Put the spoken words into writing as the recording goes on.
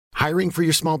Hiring for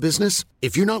your small business?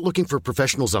 If you're not looking for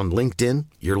professionals on LinkedIn,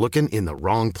 you're looking in the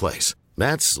wrong place.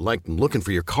 That's like looking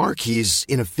for your car keys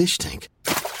in a fish tank.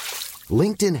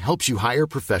 LinkedIn helps you hire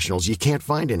professionals you can't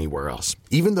find anywhere else,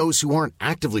 even those who aren't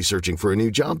actively searching for a new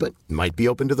job but might be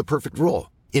open to the perfect role.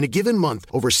 In a given month,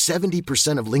 over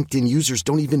 70% of LinkedIn users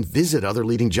don't even visit other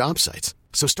leading job sites.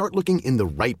 So start looking in the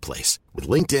right place. With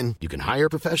LinkedIn, you can hire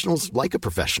professionals like a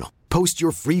professional. Post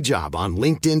your free job on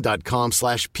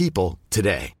linkedin.com/people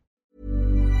today.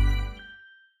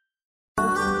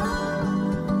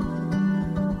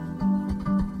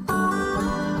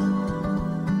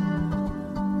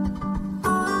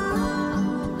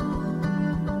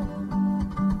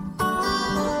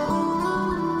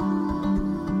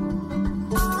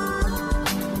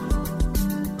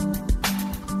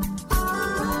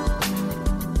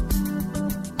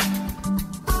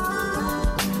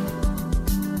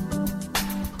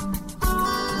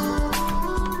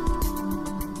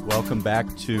 Welcome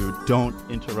back to Don't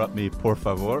Interrupt Me, Por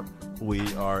Favor. We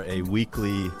are a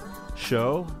weekly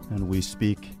show, and we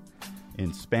speak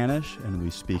in Spanish, and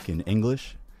we speak in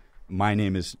English. My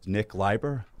name is Nick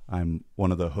Leiber. I'm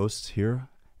one of the hosts here.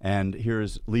 And here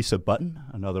is Lisa Button,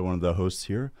 another one of the hosts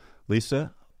here.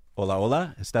 Lisa, hola,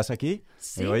 hola, ¿estás aquí?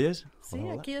 Sí, ¿Me oyes? sí, Hola,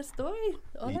 hola. aquí estoy.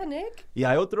 Hola, Nick. Y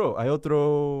hay otro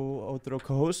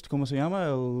co-host, ¿cómo se llama?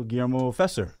 El Guillermo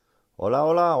Fesser. Hola,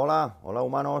 hola, hola, hola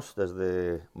humanos,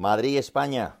 desde Madrid,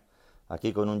 España,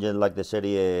 aquí con un jet lag de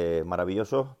serie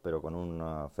maravilloso, pero con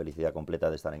una felicidad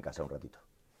completa de estar en casa un ratito.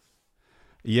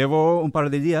 Llevo un par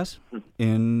de días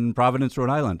en Providence,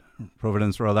 Rhode Island.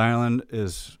 Providence, Rhode Island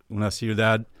es una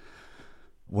ciudad,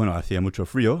 bueno, hacía mucho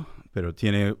frío, pero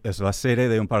es la sede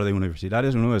de un par de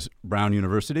universidades. Uno es Brown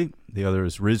University, the other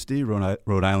is RISD,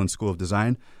 Rhode Island School of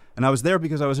Design. And I was there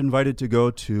because I was invited to go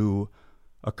to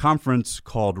a conference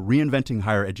called Reinventing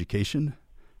Higher Education,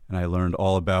 and I learned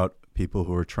all about people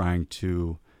who are trying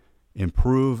to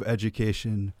improve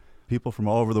education, people from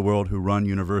all over the world who run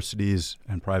universities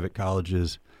and private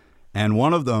colleges. And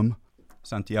one of them,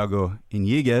 Santiago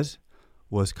Iñiguez,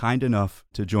 was kind enough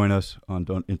to join us on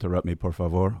Don't Interrupt Me, Por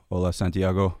Favor. Hola,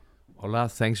 Santiago. Hola,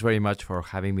 thanks very much for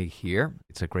having me here.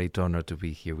 It's a great honor to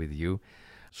be here with you.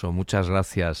 So muchas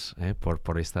gracias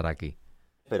por estar aquí.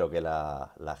 Pero que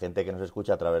la gente que nos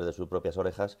escucha a través de sus propias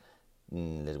orejas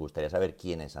les gustaría saber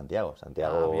quién es Santiago.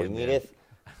 Santiago Iñiguez,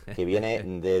 que viene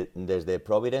desde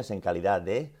Providence en calidad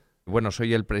de... Bueno,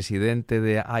 soy el presidente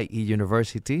de IE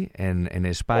University en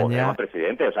España. No,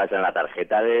 presidente, o sea, en la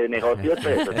tarjeta de negocios,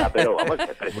 pero vamos...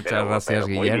 Muchas gracias, pero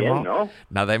Guillermo. muy bien, ¿no?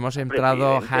 Nada, hemos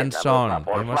entrado hands-on.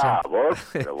 Por favor,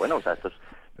 pero bueno, o sea, esto es...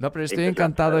 No, pero estoy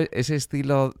encantado. Ese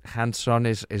estilo hands-on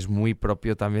es muy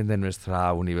propio también de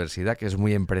nuestra universidad, que es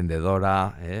muy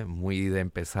emprendedora, muy de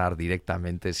empezar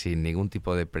directamente sin ningún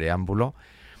tipo de preámbulo.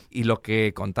 Y lo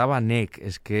que contaba Nick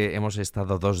es que hemos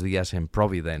estado 2 días en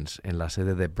Providence, en la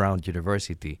sede de Brown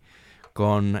University,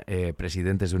 con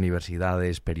presidentes de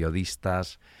universidades,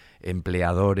 periodistas,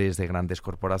 empleadores de grandes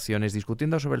corporaciones,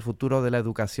 discutiendo sobre el futuro de la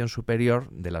educación superior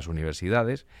de las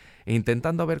universidades e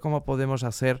intentando ver cómo podemos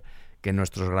hacer que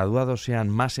nuestros graduados sean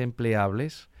más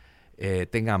empleables,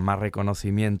 tengan más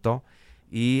reconocimiento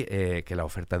y que la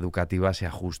oferta educativa se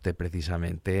ajuste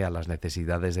precisamente a las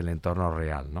necesidades del entorno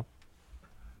real, ¿no?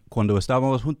 Cuando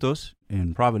estábamos juntos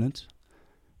en Providence,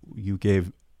 you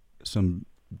gave some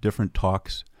different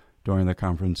talks during the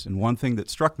conference, and one thing that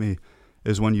struck me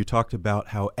is when you talked about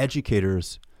how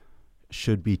educators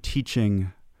should be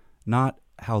teaching not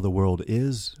how the world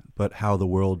is, but how the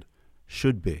world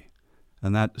should be.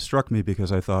 And that struck me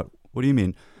because I thought, what do you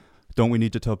mean? Don't we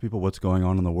need to tell people what's going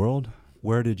on in the world?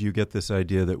 Where did you get this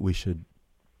idea that we should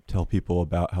tell people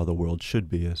about how the world should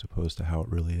be as opposed to how it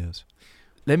really is?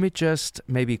 Let me just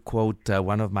maybe quote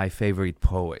one of my favorite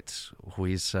poets, who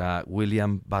is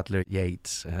William Butler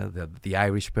Yeats, the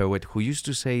Irish poet, who used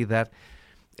to say that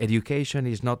education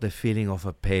is not the filling of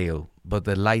a pail, but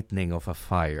the lighting of a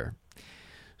fire.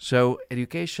 So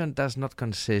education does not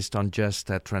consist on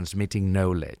just transmitting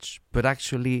knowledge, but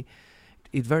actually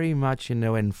it very much,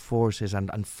 enforces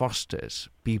and fosters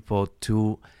people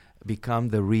to become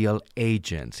the real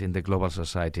agents in the global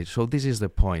society. So this is the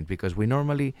point, because we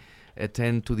normally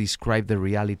tend to describe the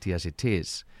reality as it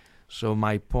is. So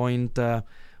my point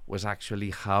was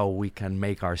actually how we can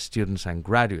make our students and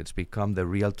graduates become the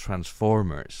real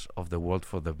transformers of the world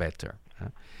for the better.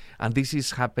 And this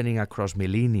is happening across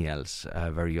millennials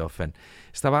very often.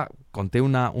 Conté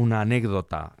una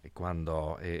anécdota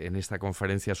cuando en esta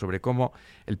conferencia sobre cómo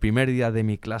el primer día de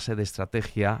mi clase de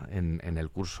estrategia en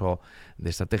el curso de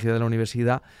estrategia de la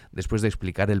universidad, después de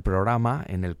explicar el programa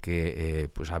en el que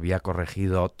pues había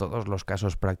corregido todos los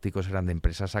casos prácticos, eran de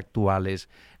empresas actuales,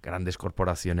 grandes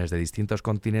corporaciones de distintos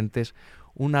continentes,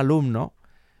 un alumno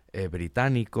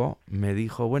británico me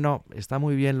dijo, bueno, está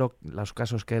muy bien los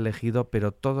casos que he elegido,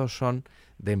 pero todos son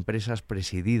de empresas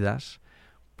presididas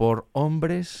por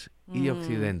hombres y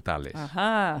occidentales.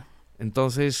 Ajá.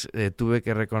 Entonces tuve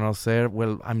que reconocer,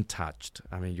 well, I'm touched.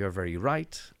 I mean, you're very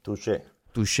right.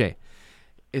 Touché.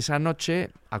 Esa noche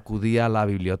acudí a la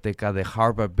biblioteca de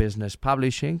Harvard Business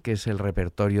Publishing, que es el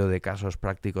repertorio de casos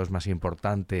prácticos más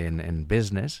importante en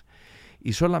business,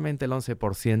 y solamente el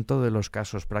 11% de los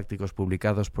casos prácticos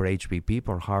publicados por HBP,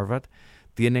 por Harvard,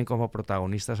 tienen como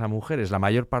protagonistas a mujeres. La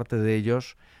mayor parte de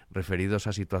ellos referidos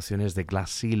a situaciones de glass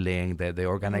ceiling, de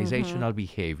organizational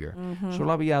behavior.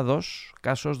 Solo había 2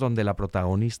 casos donde la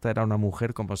protagonista era una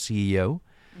mujer como CEO,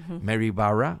 Mary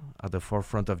Barra, at the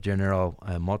forefront of General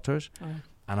Motors,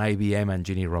 and IBM and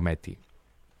Ginny Rometty.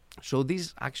 So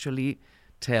this actually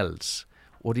tells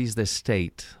what is the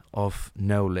state of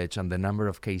knowledge and the number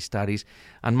of case studies.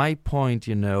 And my point,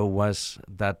 was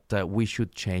that we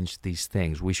should change these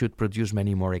things. We should produce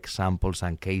many more examples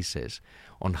and cases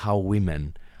on how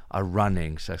women are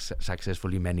running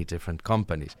successfully many different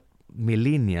companies.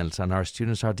 Millennials and our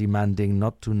students are demanding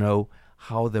not to know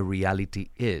how the reality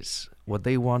is. What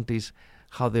they want is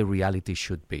how the reality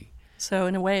should be. So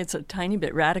in a way, it's a tiny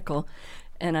bit radical.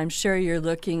 And I'm sure you're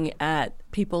looking at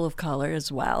people of color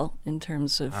as well in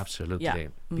terms of... Absolutely. Yeah.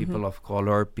 People of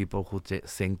color, people who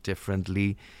think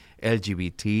differently,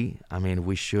 LGBT. I mean,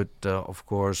 we should, of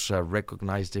course,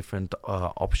 recognize different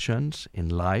options in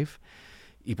life.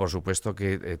 Y, por supuesto,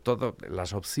 que todas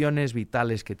las opciones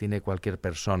vitales que tiene cualquier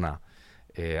persona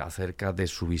acerca de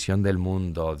su visión del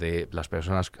mundo, de las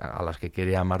personas a las que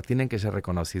quiere amar, tienen que ser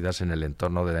reconocidas en el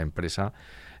entorno de la empresa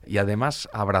y además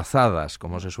abrazadas,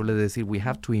 como se suele decir, we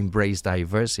have to embrace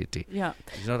diversity. Yeah.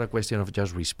 It's not a question of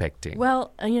just respecting.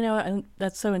 Well, and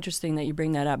that's so interesting that you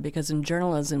bring that up, because in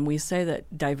journalism we say that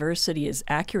diversity is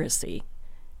accuracy,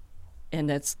 and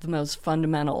that's the most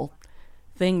fundamental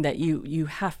thing that you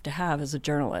have to have as a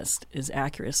journalist is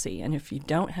accuracy. And if you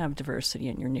don't have diversity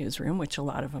in your newsroom, which a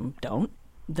lot of them don't,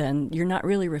 then you're not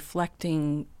really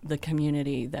reflecting the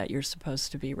community that you're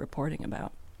supposed to be reporting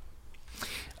about.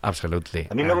 Absolutely.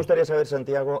 A mí me gustaría saber,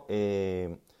 Santiago,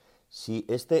 si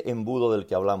este embudo del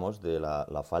que hablamos, de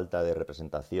la falta de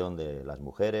representación de las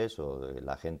mujeres o de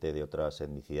la gente de otras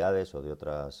etnicidades o de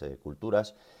otras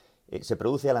culturas, se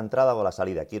produce a la entrada o a la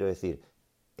salida. Quiero decir,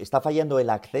 ¿está fallando el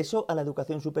acceso a la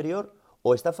educación superior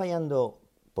o está fallando...?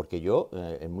 Porque yo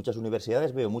en muchas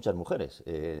universidades veo muchas mujeres,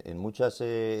 en muchas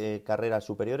carreras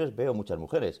superiores veo muchas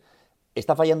mujeres.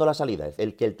 ¿Está fallando la salida?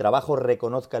 El que el trabajo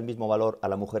reconozca el mismo valor a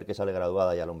la mujer que sale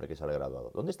graduada y al hombre que sale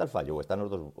graduado. ¿Dónde está el fallo? ¿O están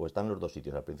los dos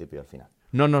sitios, al principio y al final?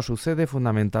 No, sucede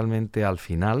fundamentalmente al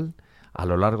final, a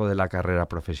lo largo de la carrera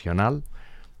profesional,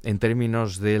 en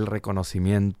términos del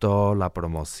reconocimiento, la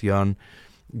promoción.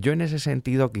 Yo en ese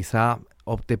sentido quizá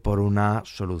opte por una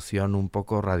solución un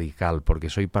poco radical, porque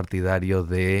soy partidario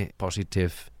de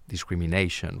positive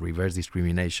discrimination, reverse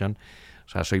discrimination. O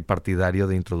sea, soy partidario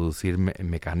de introducir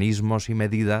mecanismos y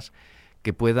medidas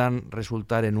que puedan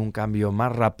resultar en un cambio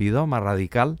más rápido, más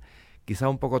radical, quizá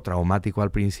un poco traumático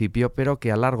al principio, pero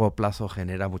que a largo plazo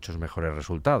genera muchos mejores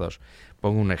resultados.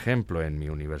 Pongo un ejemplo. En mi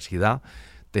universidad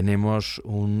tenemos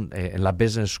en la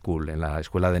Business School, en la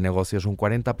Escuela de Negocios, un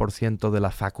 40% de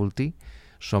la faculty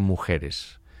son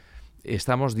mujeres.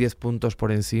 Estamos 10 puntos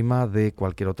por encima de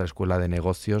cualquier otra escuela de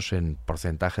negocios en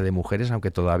porcentaje de mujeres, aunque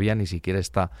todavía ni siquiera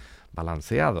está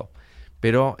balanceado.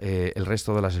 Pero el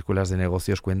resto de las escuelas de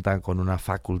negocios cuentan con una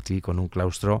faculty, con un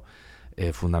claustro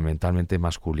fundamentalmente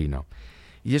masculino.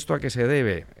 ¿Y esto a qué se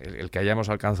debe? El que hayamos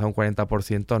alcanzado un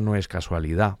 40% no es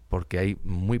casualidad, porque hay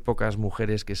muy pocas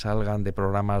mujeres que salgan de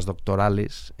programas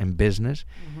doctorales en business.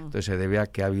 Entonces se debe a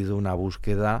que ha habido una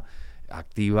búsqueda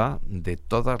activa de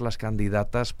todas las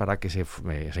candidatas para que se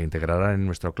integraran en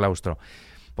nuestro claustro.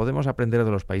 Podemos aprender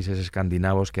de los países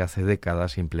escandinavos que hace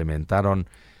décadas implementaron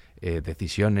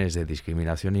decisiones de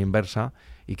discriminación inversa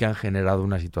y que han generado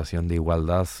una situación de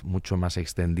igualdad mucho más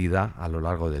extendida a lo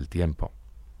largo del tiempo.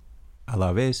 A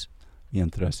la vez,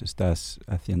 mientras estás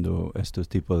haciendo estos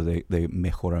tipos de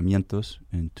mejoramientos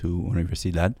en tu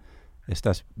universidad,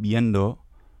 estás viendo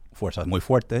fuerzas muy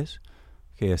fuertes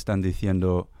que están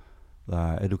diciendo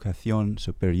la educación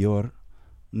superior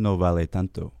no vale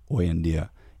tanto hoy en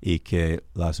día y que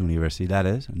las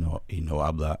universidades, y no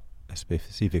habla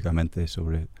específicamente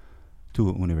sobre tu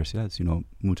universidad, sino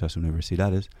muchas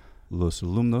universidades, los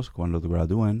alumnos cuando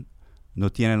gradúan no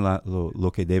tienen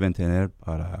lo que deben tener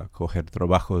para coger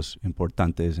trabajos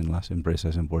importantes en las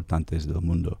empresas importantes del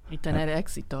mundo. Y tener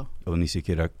éxito. O ni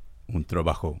siquiera un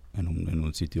trabajo en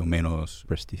un sitio menos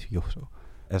prestigioso.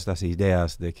 Estas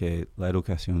ideas de que la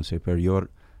educación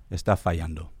superior está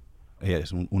fallando.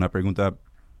 Es una pregunta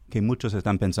que muchos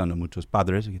están pensando, muchos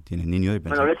padres que tienen niños y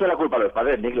piensan... Bueno, le echo la culpa a los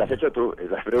padres, Nick, la has hecho tú.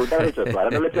 Las preguntas las has hecho tú. Ahora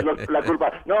no le eches la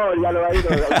culpa. No, ya lo ha ido.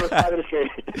 Hay unos padres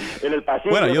que en el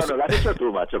pasillo... Bueno, no, lo has hecho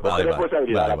tú, macho. Con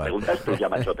responsabilidad. La pregunta es tuya,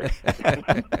 machote.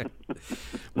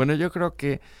 Bueno, yo creo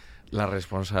que la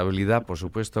responsabilidad, por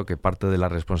supuesto que parte de la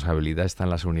responsabilidad está en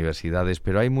las universidades,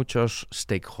 pero hay muchos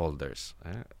stakeholders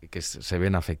que se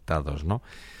ven afectados, ¿no?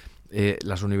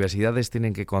 Las universidades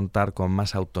tienen que contar con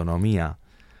más autonomía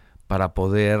para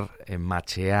poder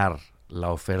machear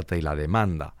la oferta y la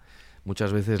demanda.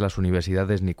 Muchas veces las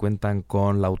universidades ni cuentan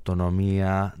con la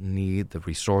autonomía ni the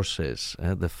resources,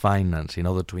 the finance, in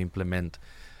order to implement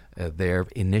their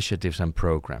initiatives and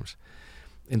programs.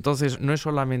 Entonces, no es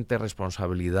solamente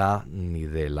responsabilidad ni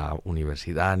de la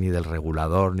universidad, ni del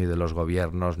regulador, ni de los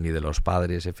gobiernos, ni de los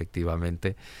padres,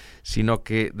 efectivamente, sino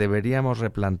que deberíamos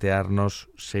replantearnos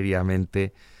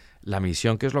seriamente la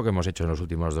misión, que es lo que hemos hecho en los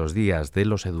últimos 2 días, de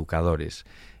los educadores.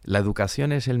 La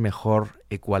educación es el mejor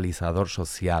ecualizador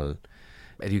social.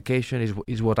 Education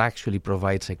is what actually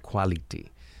provides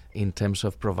equality in terms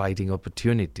of providing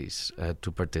opportunities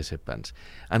to participants.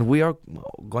 And we are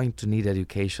going to need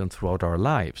education throughout our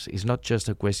lives. It's not just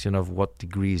a question of what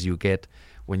degrees you get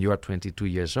when you are 22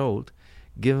 years old.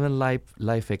 Given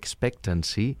life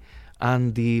expectancy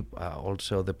and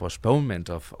also the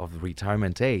postponement of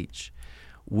retirement age,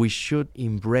 we should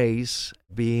embrace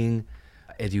being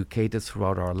educated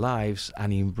throughout our lives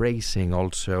and embracing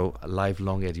also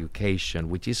lifelong education,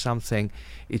 which is something,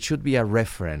 it should be a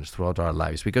reference throughout our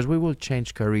lives, because we will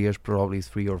change careers probably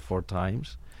 3 or 4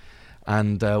 times,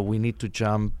 and we need to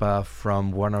jump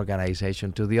from one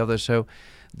organization to the other. So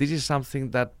this is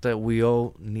something that we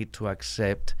all need to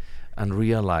accept and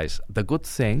realize. The good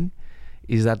thing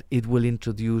is that it will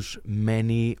introduce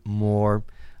many more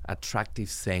attractive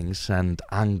things and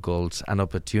angles and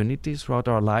opportunities throughout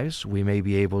our lives. We may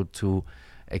be able to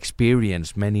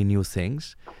experience many new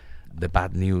things. The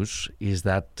bad news is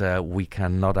that we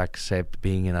cannot accept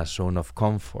being in a zone of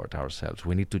comfort ourselves.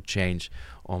 We need to change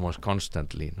almost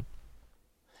constantly.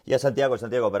 Yeah,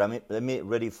 Santiago, but let me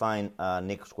redefine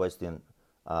Nick's question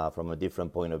from a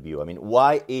different point of view. I mean,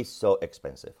 why is so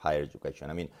expensive, higher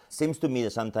education? I mean, it seems to me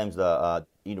that sometimes the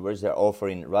universities are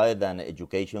offering, rather than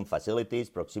education facilities,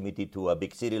 proximity to a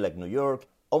big city like New York,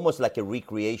 almost like a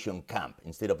recreation camp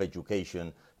instead of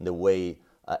education the way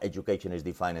education is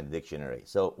defined in the dictionary.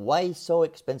 So why is so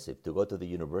expensive to go to the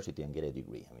university and get a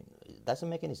degree? I mean, it doesn't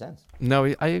make any sense. No,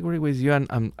 I agree with you.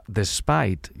 And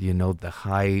despite, the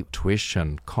high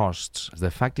tuition costs, the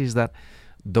fact is that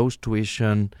those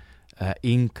tuition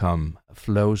income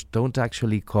flows don't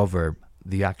actually cover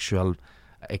the actual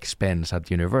expense at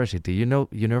university.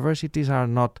 Universities are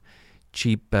not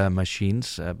cheap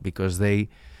machines because they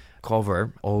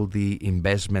cover all the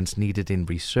investments needed in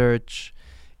research,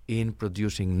 in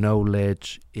producing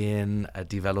knowledge, in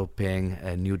developing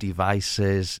new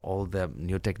devices, all the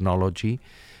new technology.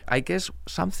 I guess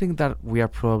something that we are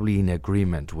probably in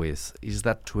agreement with is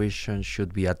that tuition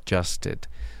should be adjusted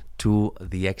to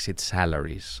the exit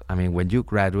salaries. I mean, when you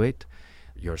graduate,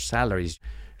 your salaries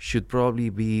should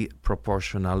probably be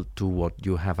proportional to what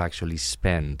you have actually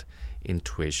spent in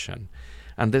tuition.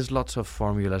 And there's lots of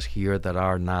formulas here that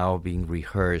are now being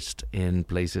rehearsed in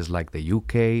places like the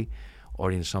UK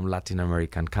or in some Latin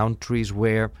American countries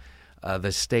where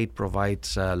the state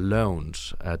provides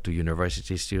loans to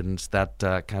university students that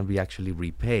can be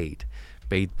actually paid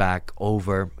back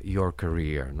over your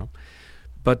career. No?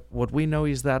 But what we know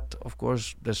is that, of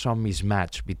course, there's some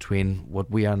mismatch between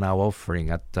what we are now offering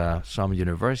at some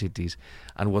universities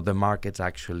and what the market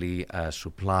actually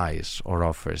supplies or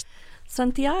offers.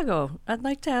 Santiago, I'd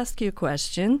like to ask you a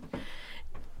question.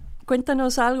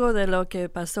 Cuéntanos algo de lo que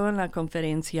pasó en la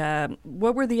conferencia.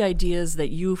 What were the ideas that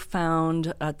you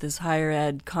found at this higher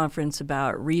ed conference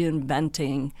about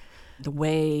reinventing the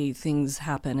way things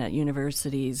happen at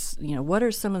universities? What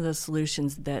are some of the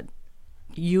solutions that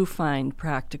you find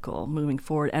practical moving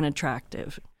forward and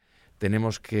attractive?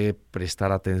 Tenemos que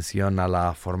prestar atención a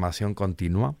la formación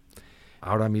continua.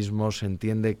 Ahora mismo se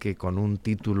entiende que con un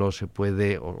título se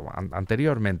puede, o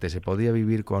anteriormente se podía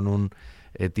vivir con un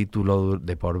título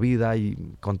de por vida y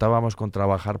contábamos con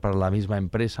trabajar para la misma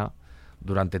empresa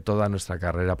durante toda nuestra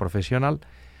carrera profesional.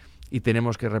 y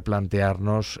tenemos que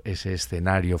replantearnos ese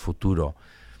escenario futuro.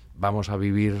 Vamos a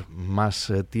vivir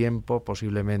más tiempo,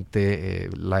 posiblemente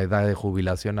la edad de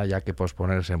jubilación haya que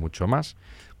posponerse mucho más,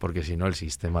 porque si no el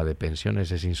sistema de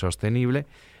pensiones es insostenible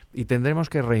y tendremos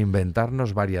que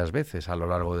reinventarnos varias veces a lo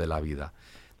largo de la vida.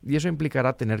 Y eso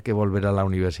implicará tener que volver a la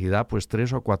universidad pues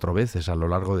 3 o 4 veces a lo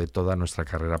largo de toda nuestra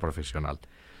carrera profesional.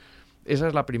 Esa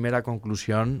es la primera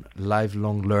conclusión,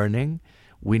 lifelong learning.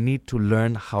 We need to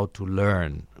learn how to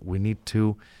learn. We need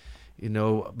to,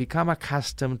 become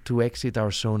accustomed to exit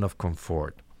our zone of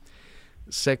comfort.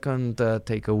 Second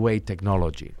takeaway,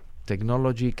 technology.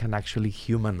 Technology can actually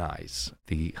humanize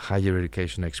the higher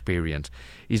education experience.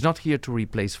 It's not here to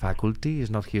replace faculty. It's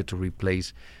not here to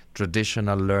replace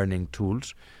traditional learning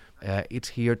tools. It's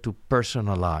here to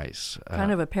personalize.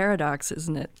 Kind of a paradox,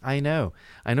 isn't it? I know,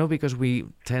 because we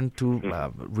tend to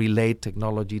relate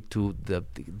technology to the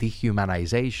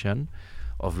dehumanization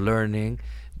of learning.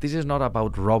 This is not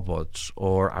about robots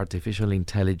or artificial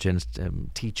intelligence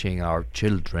teaching our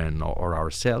children or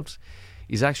ourselves.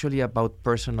 It's actually about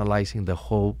personalizing the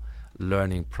whole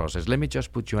learning process. Let me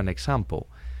just put you an example.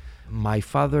 My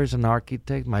father is an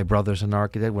architect, my brother's an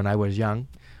architect. When I was young,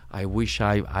 I wish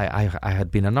I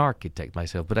had been an architect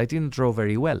myself, but I didn't draw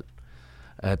very well.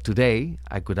 Today,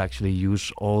 I could actually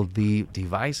use all the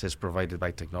devices provided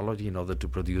by technology in order to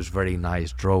produce very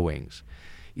nice drawings.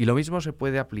 Y lo mismo se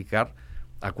puede aplicar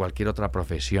a cualquier otra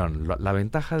profesión. La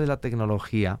ventaja de la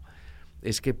tecnología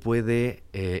es que puede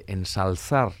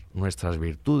ensalzar nuestras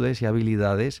virtudes y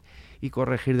habilidades y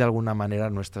corregir de alguna manera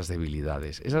nuestras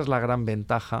debilidades. Esa es la gran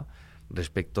ventaja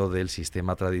respecto del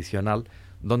sistema tradicional,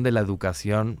 donde la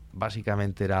educación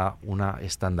básicamente era una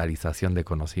estandarización de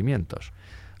conocimientos.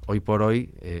 Hoy por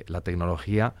hoy la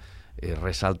tecnología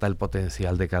resalta el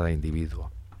potencial de cada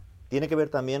individuo. Tiene que ver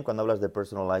también cuando hablas de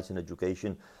personalizing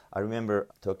education. I remember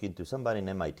talking to somebody in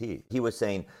MIT. He was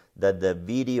saying that the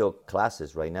video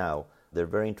classes right now, they're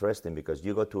very interesting because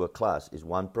you go to a class, it's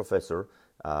one professor,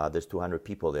 there's 200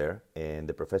 people there, and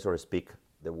the professor speaks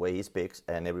the way he speaks,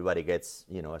 and everybody gets,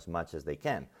 as much as they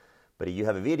can. But if you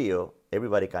have a video,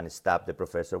 everybody can stop the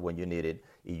professor when you need it.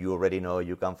 You already know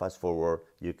you can fast forward,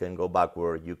 you can go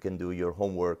backward, you can do your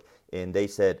homework. And they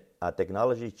said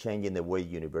technology is changing the way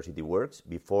university works.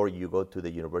 Before you go to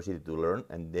the university to learn,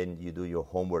 and then you do your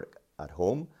homework at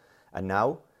home. And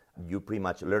now you pretty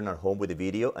much learn at home with the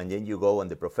video, and then you go and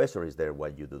the professor is there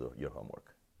while you do your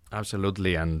homework.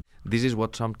 Absolutely, and this is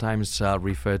what sometimes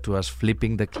referred to as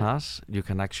flipping the class. You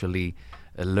can actually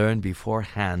learn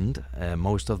beforehand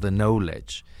most of the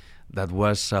knowledge that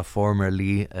was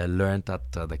formerly learned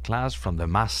at the class from the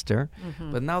master.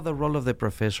 Mm-hmm. But now the role of the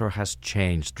professor has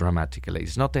changed dramatically.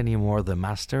 It's not anymore the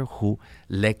master who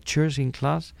lectures in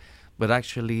class, but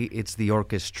actually it's the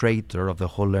orchestrator of the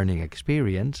whole learning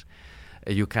experience.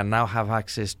 You can now have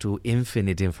access to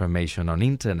infinite information on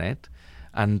internet,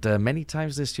 and many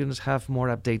times the students have more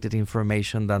updated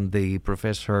information than the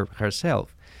professor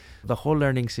herself. The whole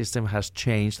learning system has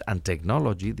changed, and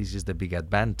technology, this is the big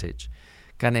advantage,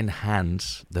 can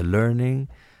enhance the learning,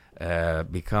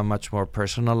 become much more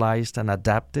personalized and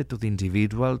adapted to the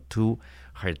individual, to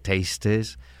her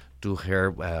tastes, to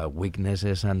her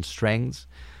weaknesses and strengths.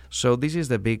 So this is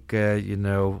the big,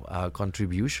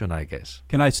 contribution, I guess.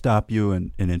 Can I stop you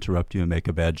and interrupt you and make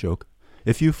a bad joke?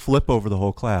 If you flip over the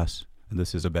whole class, and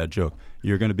this is a bad joke,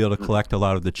 you're going to be able to collect a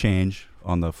lot of the change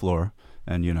on the floor.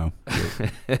 And, we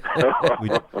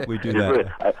do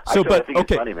that.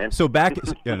 So back,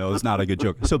 it's not a good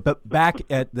joke. So but back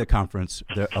at the conference,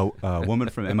 a woman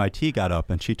from MIT got up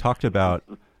and she talked about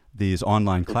these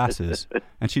online classes.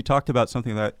 And she talked about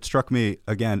something that struck me,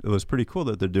 again, it was pretty cool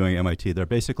that they're doing at MIT. They're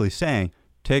basically saying,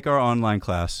 take our online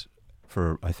class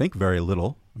for, I think, very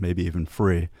little, maybe even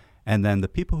free. And then the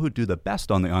people who do the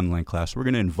best on the online class, we're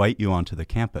going to invite you onto the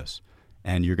campus.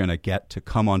 And you're going to get to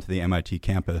come onto the MIT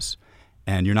campus.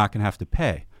 And you're not going to have to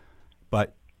pay,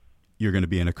 but you're going to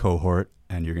be in a cohort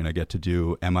and you're going to get to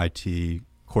do MIT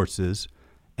courses.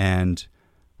 And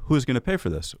who's going to pay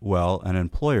for this? Well, an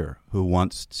employer who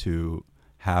wants to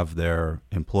have their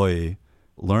employee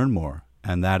learn more.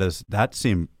 And that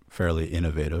seemed fairly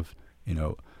innovative,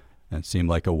 and seemed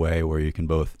like a way where you can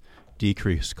both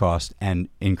decrease cost and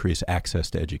increase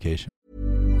access to education.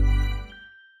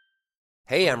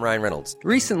 Hey, I'm Ryan Reynolds.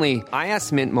 Recently, I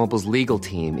asked Mint Mobile's legal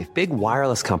team if big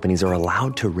wireless companies are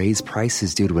allowed to raise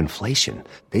prices due to inflation.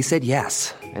 They said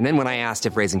yes. And then when I asked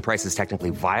if raising prices technically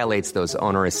violates those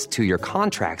onerous 2-year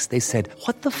contracts, they said,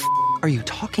 "What the f*** are you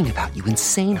talking about, you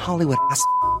insane Hollywood ass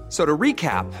f- So to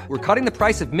recap, we're cutting the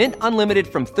price of Mint Unlimited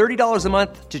from $30 a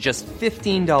month to just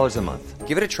 $15 a month.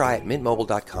 Give it a try at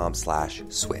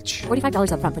mintmobile.com/switch.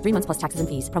 $45 up front for 3 months plus taxes and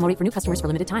fees. Promo rate for new customers for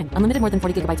limited time. Unlimited more than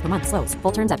 40 gigabytes per month. Slows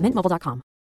full terms at mintmobile.com.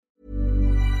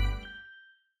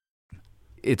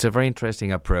 It's a very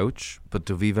interesting approach, but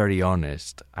to be very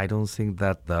honest, I don't think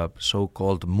that the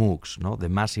so-called MOOCs, the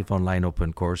massive online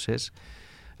open courses,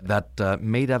 that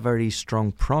made a very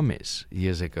strong promise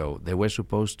years ago. They were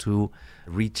supposed to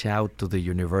reach out to the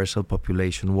universal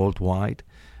population worldwide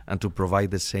and to provide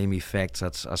the same effects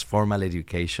as formal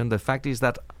education. The fact is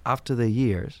that after the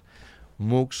years,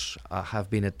 MOOCs have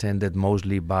been attended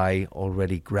mostly by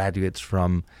already graduates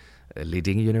from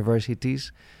leading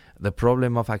universities. The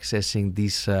problem of accessing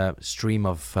this stream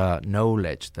of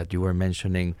knowledge that you were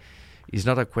mentioning is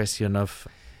not a question of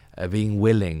being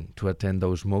willing to attend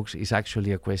those MOOCs. Is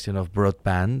actually a question of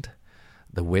broadband,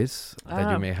 the width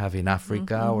that you may have in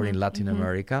Africa or in Latin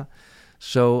America.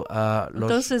 So,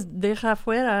 entonces deja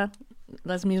fuera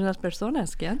las mismas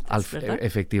personas que antes, ¿verdad?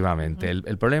 Efectivamente.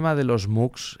 El problema de los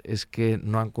MOOCs es que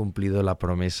no han cumplido la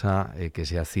promesa que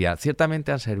se hacía.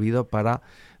 Ciertamente han servido para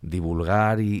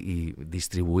divulgar y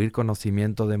distribuir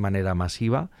conocimiento de manera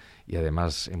masiva y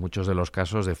además en muchos de los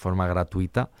casos de forma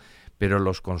gratuita, pero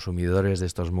los consumidores de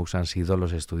estos MOOCs han sido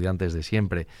los estudiantes de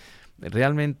siempre.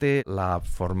 Realmente la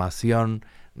formación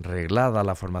reglada,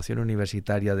 la formación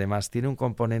universitaria además tiene un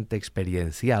componente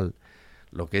experiencial,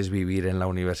 lo que es vivir en la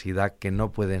universidad, que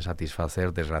no pueden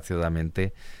satisfacer,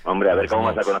 desgraciadamente. Hombre, a ver cómo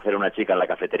vas a conocer a una chica en la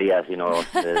cafetería si no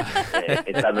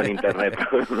entrando en internet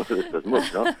con uno de estos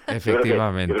MOOCs, ¿no?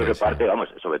 Efectivamente. Yo creo que parte,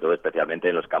 sobre todo especialmente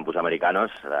en los campus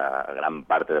americanos, la gran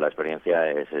parte de la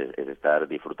experiencia es estar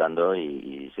disfrutando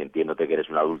y sintiéndote que eres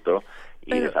un adulto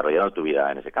y desarrollando tu vida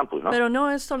en ese campus, ¿no? Pero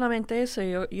no es solamente eso.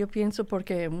 Yo pienso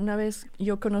porque una vez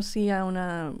yo conocí a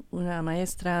una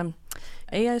maestra.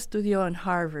 Ella estudió en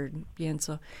Harvard,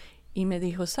 pienso, y me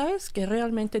dijo, ¿sabes que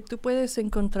realmente tú puedes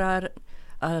encontrar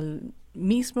al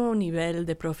mismo nivel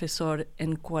de profesor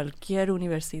en cualquier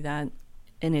universidad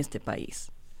en este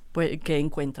país que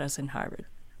encuentras en Harvard?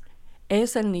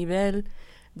 Es el nivel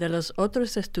de los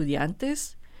otros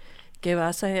estudiantes que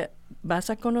vas a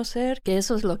conocer, que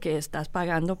eso es lo que estás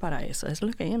pagando para eso. Es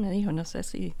lo que ella me dijo, no sé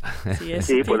si es...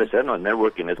 Sí, puede ser, ¿no?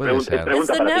 Networking, es pregunta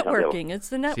It's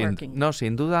the networking.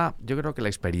 Sin duda, yo creo que la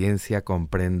experiencia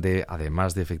comprende,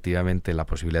 además de efectivamente la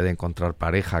posibilidad de encontrar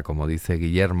pareja, como dice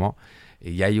Guillermo,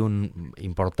 y hay un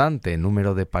importante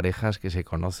número de parejas que se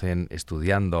conocen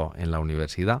estudiando en la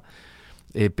universidad,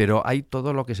 pero hay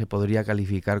todo lo que se podría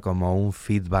calificar como un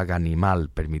feedback animal,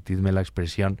 permitidme la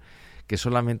expresión, que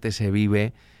solamente se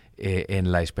vive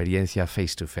en la experiencia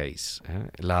face-to-face.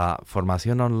 La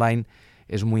formación online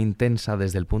es muy intensa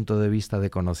desde el punto de vista de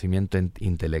conocimiento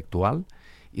intelectual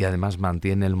y además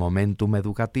mantiene el momentum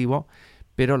educativo,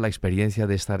 pero la experiencia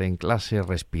de estar en clase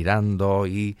respirando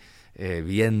y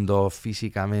viendo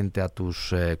físicamente a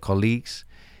tus colleagues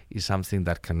is something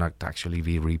that cannot actually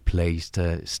be replaced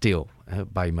still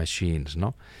by machines,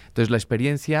 ¿no? Entonces la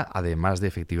experiencia, además de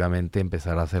efectivamente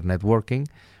empezar a hacer networking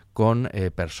con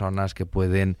personas que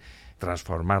pueden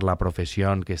transformar la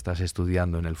profesión que estás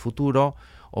estudiando en el futuro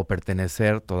o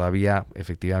pertenecer, todavía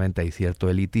efectivamente hay cierto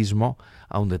elitismo,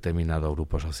 a un determinado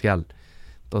grupo social.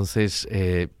 Entonces,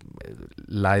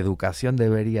 la educación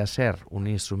debería ser un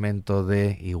instrumento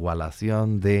de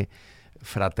igualación, de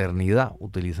fraternidad,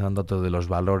 utilizando todos los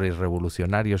valores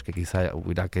revolucionarios que quizá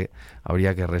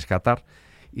habría que rescatar,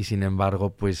 y sin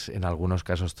embargo, pues en algunos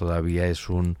casos todavía es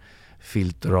un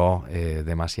filtro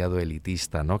demasiado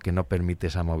elitista, ¿no? Que no permite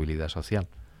esa movilidad social.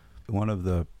 One of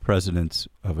the presidents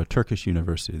of a Turkish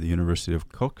university, the University of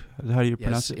Koç, how do you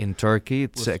pronounce it? In Turkey,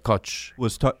 it's Koç.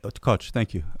 Koç,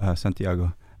 thank you,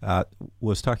 Santiago.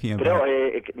 Was talking about...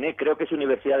 Creo que es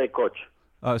Universidad de Koç.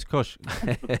 Es Koç.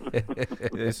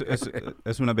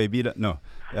 es una bebida. No.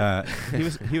 He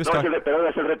was talking... Perdón,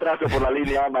 es el retraso por la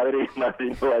línea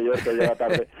Madrid-Nueva York que llega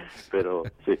tarde. Pero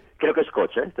sí, creo que es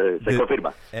Koç, se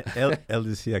confirma. Él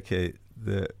decía que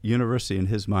the university, in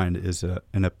his mind, is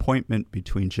an appointment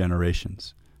between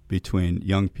generations, between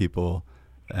young people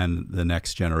and the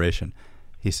next generation.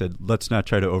 He said, let's not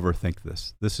try to overthink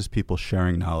this. This is people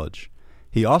sharing knowledge.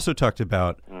 He also talked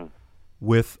about...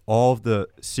 with all of the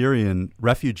Syrian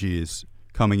refugees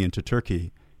coming into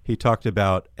Turkey, he talked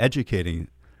about educating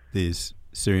these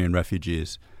Syrian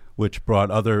refugees, which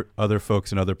brought other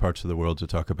folks in other parts of the world to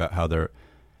talk about how they're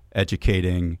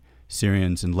educating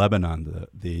Syrians in Lebanon.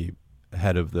 The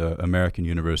head of the American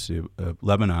University of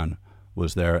Lebanon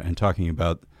was there and talking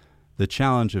about the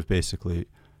challenge of basically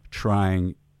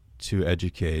trying to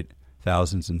educate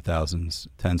thousands and thousands,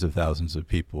 tens of thousands of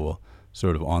people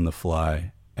sort of on the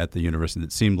fly at the university.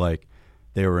 It seemed like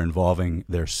they were involving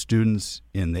their students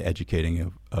in the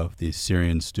educating of these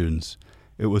Syrian students.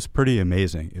 It was pretty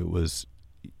amazing. It was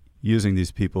using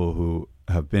these people who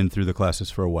have been through the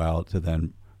classes for a while to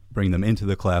then bring them into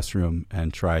the classroom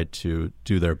and try to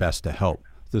do their best to help.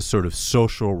 This sort of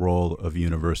social role of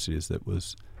universities that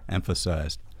was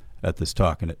emphasized at this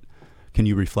talk. And can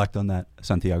you reflect on that,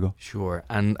 Santiago? Sure.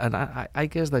 And I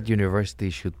guess that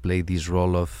universities should play this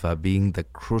role of being the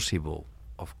crucible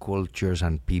of cultures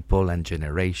and people and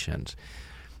generations.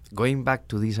 Going back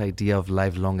to this idea of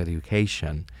lifelong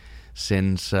education,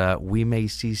 since we may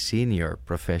see senior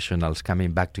professionals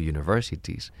coming back to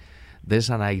universities, there's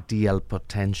an ideal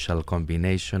potential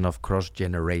combination of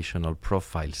cross-generational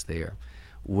profiles there,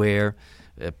 where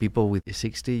people with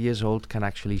 60 years old can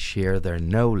actually share their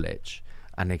knowledge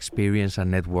and experience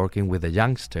and networking with the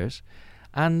youngsters,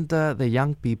 and the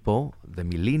young people, the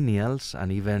millennials,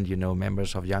 and even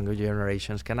members of younger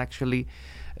generations can actually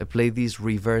play this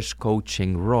reverse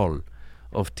coaching role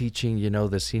of teaching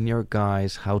the senior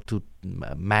guys how to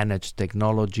manage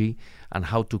technology and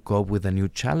how to cope with the new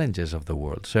challenges of the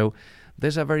world. So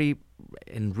there's a very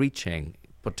enriching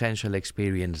potential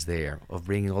experience there of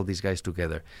bringing all these guys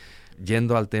together.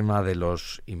 Yendo al tema de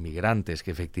los inmigrantes,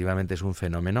 que efectivamente es un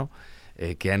fenómeno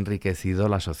que ha enriquecido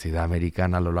la sociedad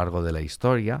americana a lo largo de la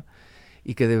historia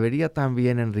y que debería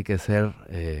también enriquecer,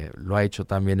 lo ha hecho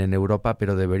también en Europa,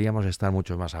 pero deberíamos estar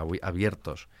mucho más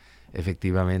abiertos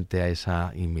efectivamente a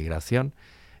esa inmigración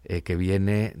que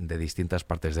viene de distintas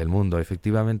partes del mundo.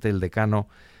 Efectivamente, el decano,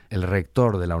 el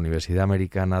rector de la Universidad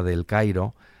Americana del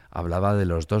Cairo, hablaba de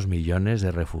los 2 millones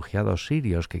de refugiados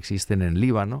sirios que existen en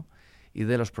Líbano y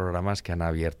de los programas que han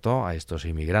abierto a estos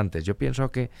inmigrantes. Yo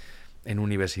pienso que en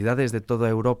universidades de toda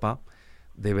Europa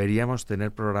deberíamos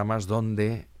tener programas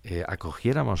donde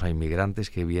acogiéramos a inmigrantes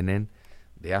que vienen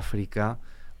de África,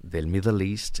 del Middle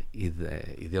East y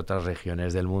de otras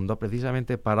regiones del mundo,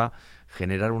 precisamente para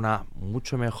generar una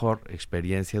mucho mejor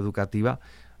experiencia educativa,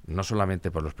 no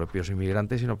solamente por los propios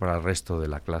inmigrantes, sino para el resto de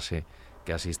la clase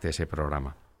que asiste a ese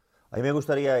programa. A mí me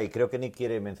gustaría, y creo que Nick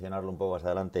quiere mencionarlo un poco más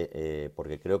adelante,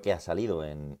 porque creo que ha salido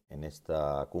en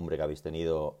esta cumbre que habéis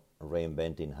tenido,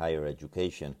 Reinventing Higher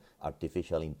Education,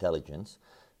 Artificial Intelligence,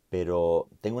 pero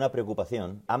tengo una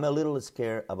preocupación. I'm a little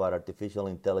scared about artificial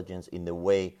intelligence in the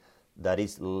way that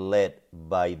is led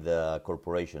by the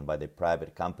corporation, by the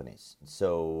private companies.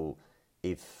 So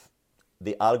if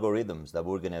the algorithms that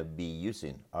we're going to be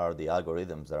using are the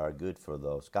algorithms that are good for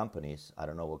those companies, I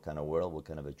don't know what kind of world, what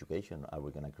kind of education are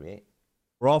we going to create?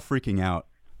 We're all freaking out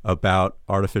about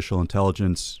artificial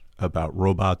intelligence, about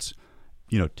robots,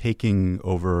 taking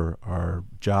over our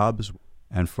jobs.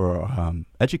 And for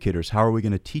educators, how are we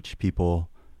going to teach people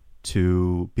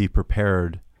to be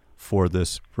prepared for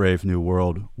this brave new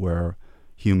world where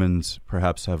humans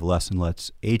perhaps have less and less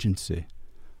agency?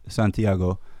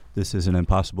 Santiago, this is an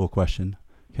impossible question.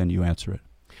 Can you answer it?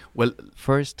 Well,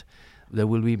 first, there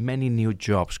will be many new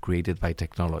jobs created by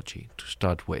technology to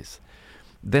start with.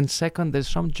 Then second, there's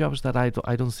some jobs that I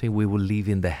don't think we will leave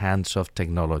in the hands of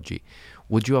technology.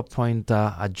 Would you appoint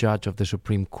a judge of the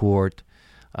Supreme Court,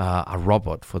 a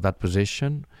robot for that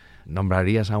position?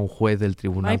 ¿Nombrarías a un juez del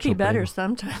Tribunal Might be Supremo? better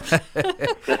sometimes.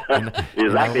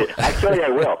 Exactly. Actually, I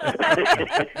will.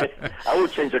 I will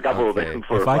change a couple of them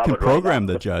for if I can Robert program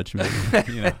right the judge,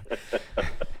 maybe,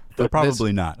 But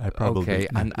probably not. I probably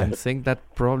and think that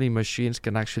probably machines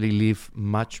can actually live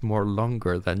much more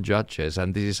longer than judges,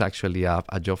 and this is actually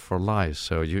a job for life.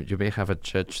 So you may have a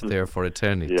judge there for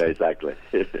eternity. Yeah, exactly.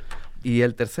 Y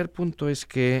el tercer punto es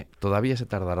que todavía se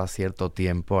tardará cierto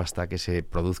tiempo hasta que se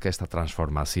produzca esta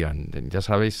transformación. Ya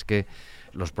sabéis que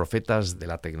los profetas de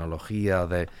la tecnología,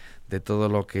 de todo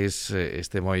lo que es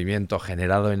este movimiento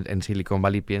generado en Silicon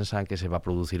Valley, piensan que se va a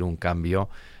producir un cambio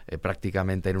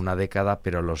prácticamente en una década,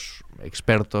 pero los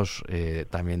expertos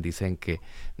también dicen que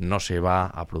no se va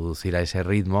a producir a ese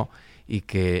ritmo y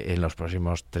que en los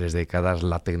próximos 3 décadas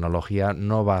la tecnología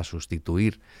no va a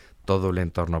sustituir todo el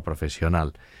entorno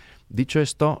profesional. Dicho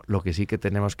esto, lo que sí que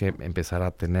tenemos que empezar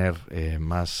a tener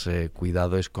más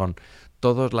cuidado es con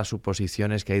todas las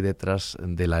suposiciones que hay detrás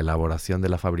de la elaboración, de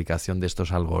la fabricación de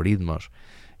estos algoritmos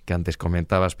que antes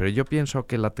comentabas. Pero yo pienso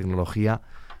que la tecnología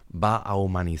va a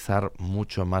humanizar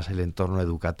mucho más el entorno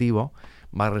educativo,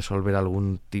 va a resolver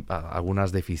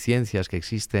algunas deficiencias que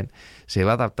existen, se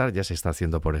va a adaptar, ya se está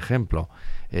haciendo, por ejemplo,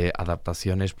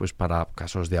 adaptaciones pues para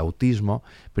casos de autismo,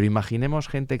 pero imaginemos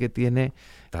gente que tiene,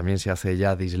 también se hace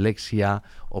ya dislexia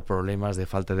o problemas de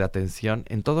falta de atención.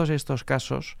 En todos estos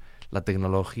casos, la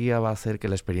tecnología va a hacer que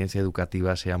la experiencia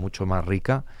educativa sea mucho más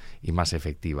rica y más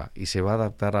efectiva, y se va a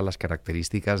adaptar a las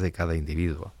características de cada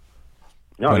individuo.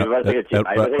 No, a mí me parece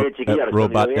que chiquilla el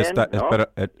robot bien, está, ¿no?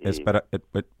 espera,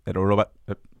 el robot.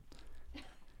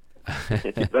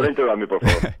 Don't interrupt me, por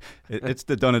favor. It's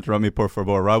the don't interrupt me, por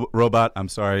favor. Robot, I'm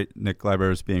sorry, Nick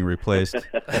Kleiber is being replaced.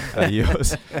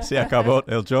 Adiós. Se acabó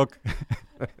el joke.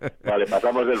 Vale,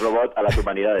 pasamos del robot a las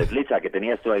humanidades. Lisa, que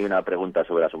tenías tú ahí una pregunta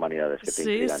sobre las humanidades. Que te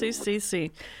intrigan.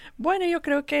 Sí. Bueno, yo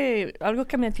creo que algo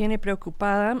que me tiene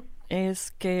preocupada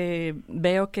es que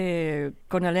veo que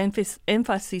con el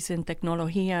énfasis en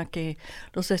tecnología que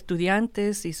los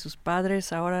estudiantes y sus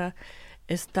padres ahora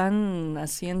están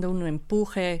haciendo un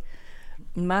empuje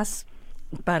más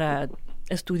para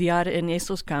estudiar en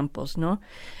esos campos, ¿no?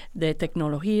 De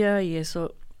tecnología y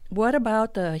eso. What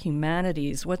about the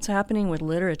humanities? What's happening with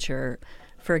literature?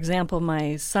 For example,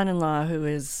 my son-in-law, who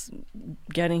is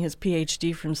getting his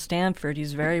PhD from Stanford,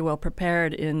 he's very well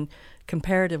prepared in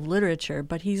comparative literature,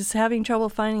 but he's having trouble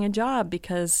finding a job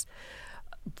because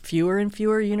fewer and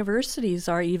fewer universities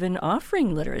are even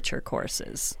offering literature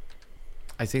courses.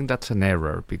 I think that's an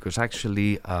error because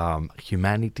actually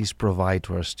humanities provide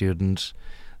to our students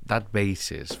that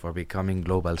basis for becoming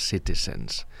global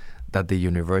citizens that the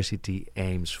university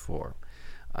aims for.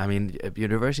 I mean,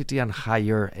 university and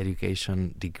higher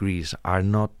education degrees are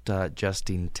not just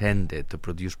intended to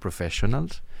produce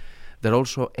professionals. They're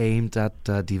also aimed at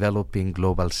developing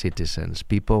global citizens,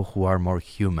 people who are more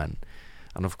human.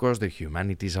 And of course, the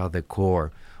humanities are the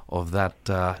core of that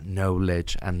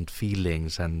knowledge and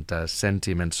feelings and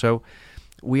sentiments. So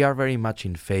we are very much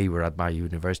in favor at my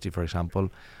university, for example,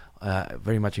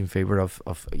 very much in favor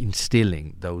of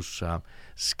instilling those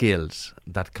skills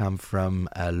that come from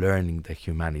learning the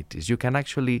humanities. You can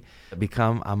actually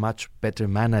become a much better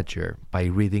manager by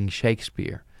reading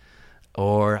Shakespeare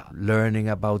or learning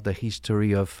about the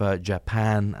history of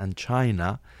Japan and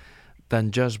China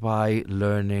than just by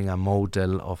learning a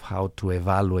model of how to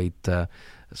evaluate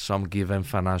some given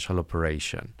financial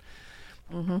operation.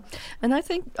 Mm-hmm. And I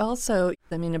think also,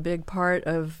 a big part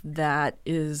of that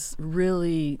is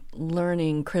really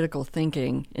learning critical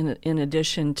thinking in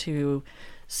addition to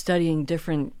studying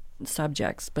different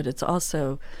subjects, but it's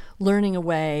also learning a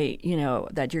way,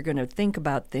 that you're going to think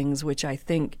about things, which I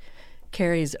think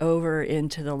carries over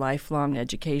into the lifelong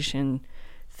education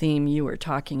theme you were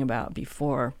talking about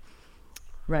before,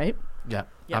 right? Yeah.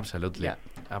 Absolutely. Yeah.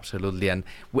 Absolutely. And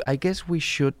I guess we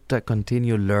should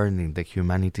continue learning the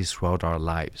humanities throughout our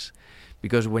lives.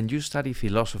 Because when you study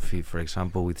philosophy, for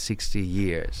example, with 60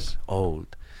 years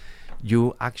old,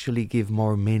 you actually give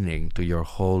more meaning to your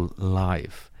whole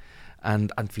life.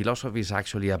 And philosophy is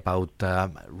actually about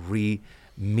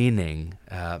re-meaning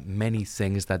many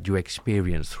things that you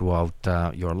experience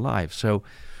throughout your life. So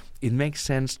it makes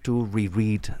sense to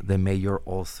reread the major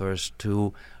authors,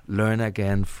 to learn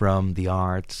again from the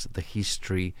arts, the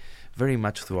history, very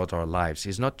much throughout our lives.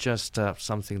 It's not just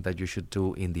something that you should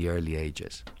do in the early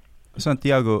ages.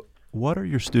 Santiago, what are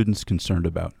your students concerned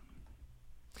about?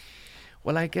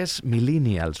 Well, I guess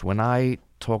millennials, when I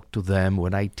talk to them,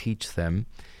 when I teach them,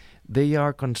 they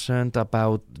are concerned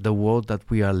about the world that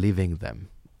we are living them,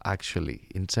 actually,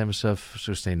 in terms of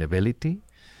sustainability.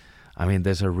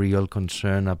 There's a real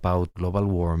concern about global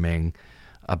warming,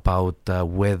 about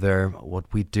whether what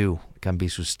we do can be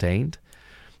sustained.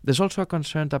 There's also a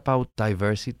concern about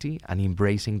diversity and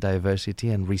embracing diversity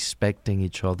and respecting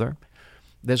each other.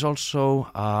 There's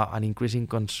also an increasing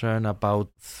concern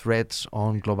about threats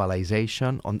on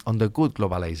globalization, on the good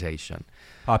globalization.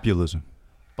 Populism.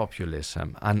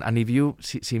 And if you,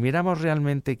 si miramos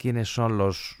realmente quiénes son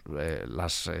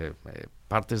las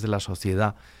partes de la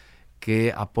sociedad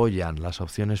que apoyan las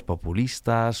opciones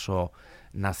populistas o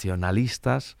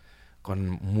nacionalistas, con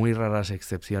muy raras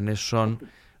excepciones, son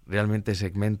realmente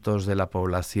segmentos de la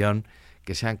población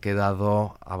que se han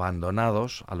quedado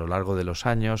abandonados a lo largo de los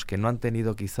años, que no han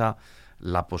tenido quizá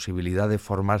la posibilidad de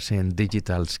formarse en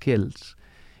digital skills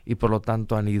y por lo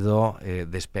tanto han ido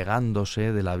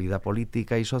despegándose de la vida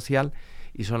política y social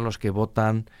y son los que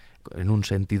votan en un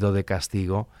sentido de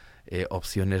castigo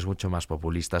opciones mucho más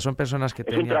populistas. Son personas que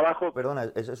un trabajo, perdona,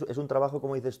 es un trabajo,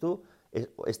 como dices tú,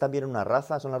 es también una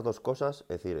raza, son las dos cosas.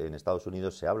 Es decir, en Estados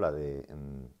Unidos se habla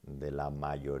de la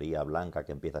mayoría blanca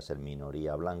que empieza a ser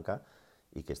minoría blanca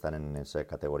y que están en esa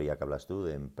categoría que hablas tú,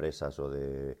 de empresas o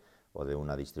de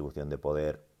una distribución de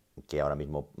poder que ahora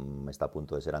mismo está a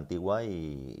punto de ser antigua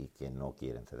y que no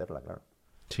quieren cederla, claro.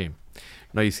 Sí,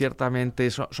 no, y ciertamente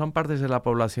son partes de la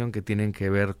población que tienen que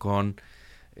ver con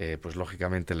pues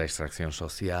lógicamente la extracción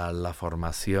social, la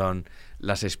formación,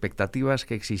 las expectativas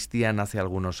que existían hace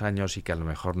algunos años y que a lo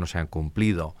mejor no se han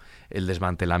cumplido, el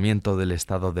desmantelamiento del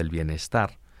estado del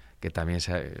bienestar, que también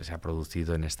se ha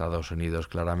producido en Estados Unidos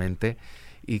claramente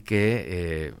y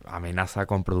que amenaza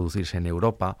con producirse en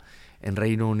Europa. En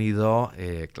Reino Unido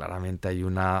claramente hay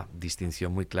una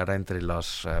distinción muy clara entre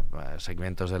los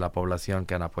segmentos de la población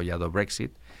que han apoyado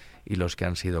Brexit y los que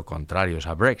han sido contrarios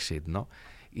a Brexit, ¿no?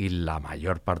 Y la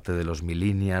mayor parte de los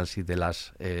millennials y de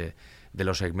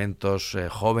los segmentos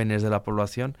jóvenes de la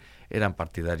población eran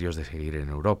partidarios de seguir en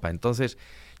Europa. Entonces,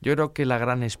 yo creo que la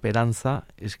gran esperanza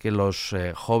es que los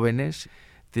jóvenes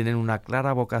tienen una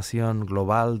clara vocación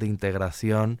global de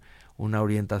integración, una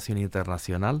orientación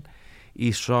internacional,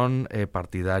 y son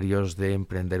partidarios de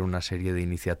emprender una serie de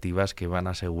iniciativas que van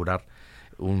a asegurar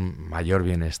un mayor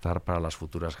bienestar para las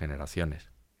futuras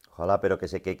generaciones. Ojalá, pero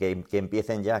que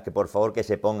empiecen ya, que por favor que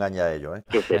se pongan ya a ello, ¿eh?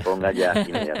 Que se pongan ya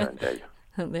inmediatamente a ello.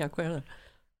 De acuerdo.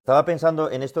 Estaba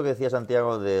pensando en esto que decía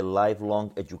Santiago de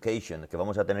lifelong education, que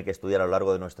vamos a tener que estudiar a lo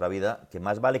largo de nuestra vida, que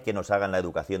más vale que nos hagan la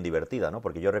educación divertida, ¿no?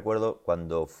 Porque yo recuerdo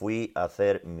cuando fui a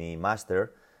hacer mi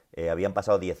máster, habían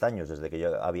pasado 10 años desde que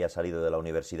yo había salido de la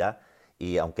universidad,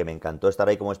 y aunque me encantó estar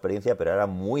ahí como experiencia, pero era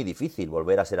muy difícil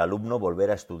volver a ser alumno,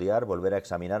 volver a estudiar, volver a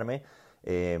examinarme.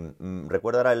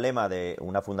 Recuerdo ahora el lema de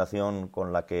una fundación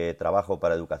con la que trabajo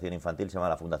para educación infantil, se llama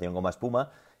la Fundación Goma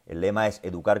Espuma. El lema es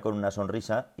educar con una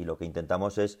sonrisa, y lo que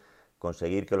intentamos es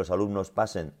conseguir que los alumnos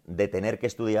pasen de tener que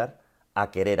estudiar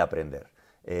a querer aprender.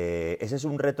 ¿Ese es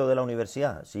un reto de la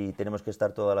universidad, si tenemos que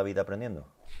estar toda la vida aprendiendo?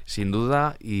 Sin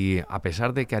duda, y a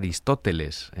pesar de que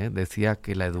Aristóteles decía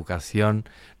que la educación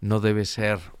no debe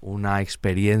ser una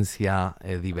experiencia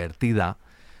divertida,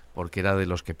 porque era de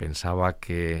los que pensaba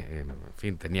que, en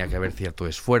fin, tenía que haber cierto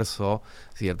esfuerzo,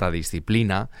 cierta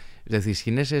disciplina. Es decir,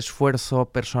 sin ese esfuerzo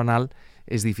personal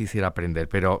es difícil aprender,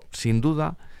 pero sin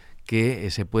duda que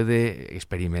se puede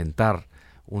experimentar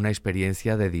una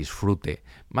experiencia de disfrute,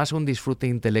 más un disfrute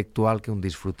intelectual que un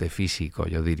disfrute físico,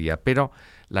 yo diría. Pero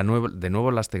de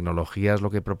nuevo las tecnologías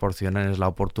lo que proporcionan es la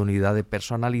oportunidad de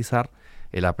personalizar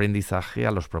el aprendizaje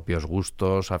a los propios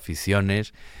gustos,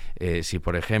 aficiones. Si,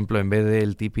 por ejemplo, en vez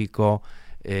del típico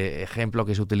ejemplo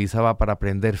que se utilizaba para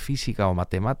aprender física o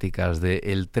matemáticas, de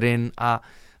el tren A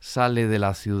sale de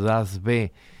la ciudad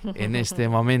B en este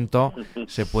momento,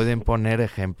 se pueden poner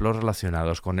ejemplos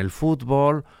relacionados con el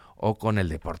fútbol o con el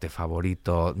deporte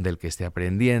favorito del que esté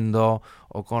aprendiendo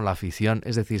o con la afición.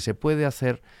 Es decir, se puede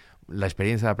hacer la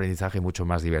experiencia de aprendizaje mucho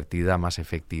más divertida, más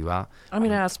efectiva. I'm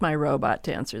going to ask my robot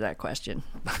to answer that question.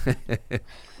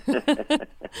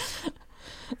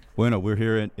 Bueno, we're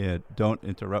here at Don't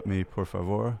Interrupt Me, por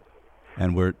favor.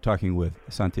 And we're talking with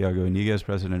Santiago Íñiguez,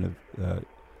 president of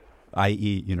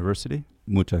IE University.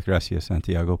 Muchas gracias,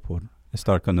 Santiago, por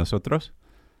estar con nosotros.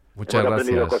 Muchas Hemos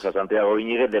aprendido gracias. cosas, Santiago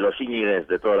Íñiguez, de los Íñiguez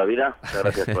de toda la vida. Muchas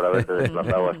gracias por haberte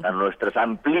desplazado hasta nuestras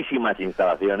amplísimas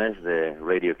instalaciones de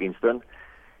Radio Kingston.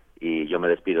 Y yo me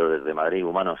despido desde Madrid,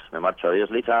 humanos. Me marcho.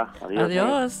 Adiós, Lisa.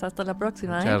 Adiós. Hasta la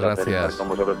próxima. Muchas gracias. Con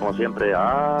vosotros como siempre.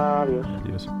 Adiós.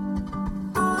 Adiós.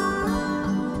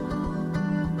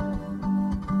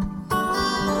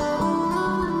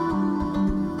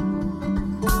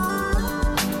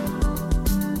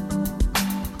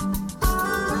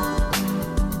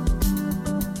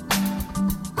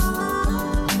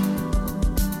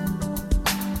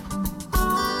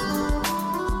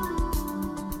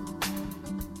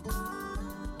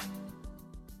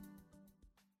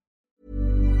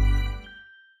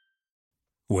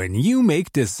 When you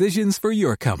make decisions for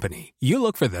your company, you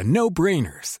look for the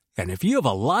no-brainers. And if you have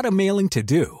a lot of mailing to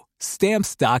do,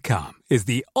 Stamps.com is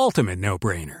the ultimate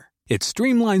no-brainer. It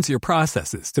streamlines your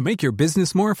processes to make your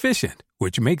business more efficient,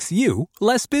 which makes you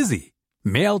less busy.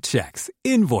 Mail checks,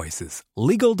 invoices,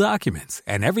 legal documents,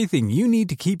 and everything you need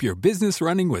to keep your business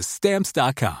running with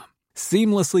Stamps.com.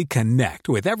 Seamlessly connect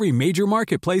with every major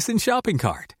marketplace and shopping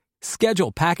cart.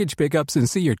 Schedule package pickups and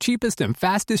see your cheapest and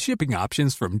fastest shipping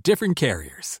options from different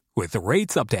carriers, with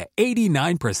rates up to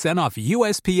 89% off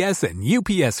USPS and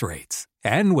UPS rates.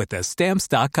 And with the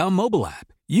Stamps.com mobile app,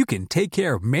 you can take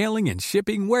care of mailing and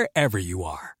shipping wherever you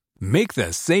are. Make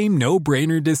the same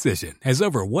no-brainer decision as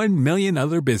over 1 million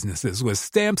other businesses with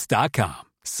Stamps.com.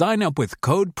 Sign up with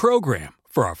code PROGRAM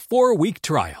for a 4-week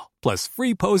trial, plus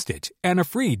free postage and a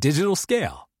free digital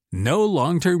scale. No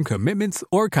long-term commitments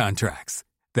or contracts.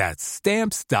 That's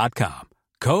Stamps.com.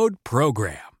 Code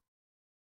PROGRAM.